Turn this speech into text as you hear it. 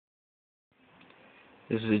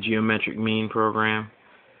This is a geometric mean program.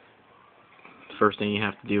 First thing you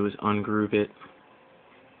have to do is ungroup it,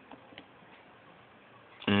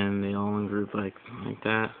 and they all ungroup like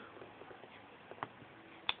that.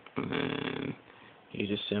 And then you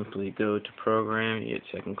just simply go to program, you hit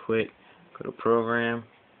second quit, go to program.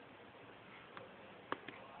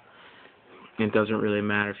 It doesn't really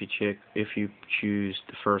matter if you choose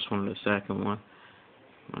the first one or the second one.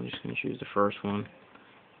 I'm just going to choose the first one,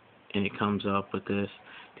 and it comes up with this.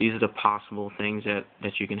 These are the possible things that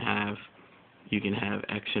you can have. You can have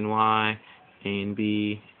X and Y, A and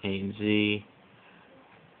B, A and Z,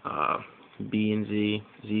 B and Z,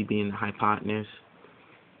 Z being the hypotenuse.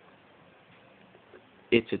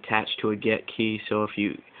 It's attached to a get key, so if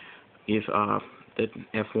the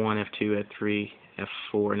F1, F2, F3,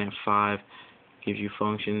 F4, and F5 gives you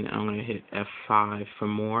function, I'm going to hit F5 for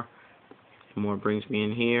more. More brings me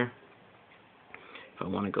in here. If I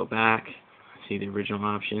want to go back, see the original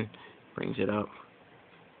option, brings it up.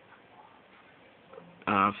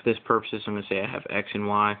 For this purposes, I'm going to say I have X and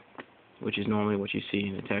Y, which is normally what you see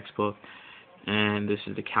in the textbook. And this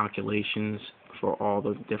is the calculations for all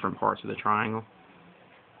the different parts of the triangle.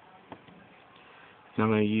 And I'm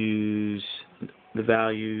going to use the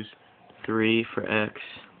values 3 for X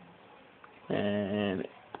and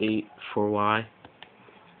 8 for Y.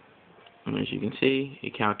 And as you can see,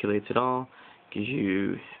 it calculates it all, gives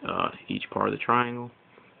you each part of the triangle,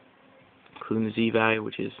 including the Z value,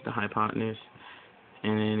 which is the hypotenuse.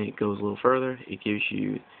 And then it goes a little further. It gives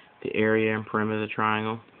you the area and perimeter of the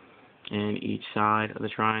triangle and each side of the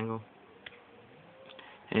triangle.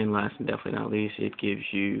 And last and definitely not least, it gives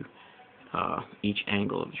you each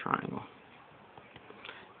angle of the triangle.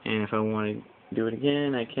 And if I want to do it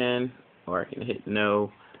again, I can, or I can hit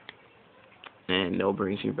no, and no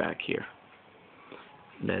brings me back here.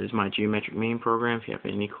 That is my geometric mean program. If you have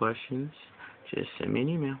any questions, just send me an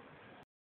email.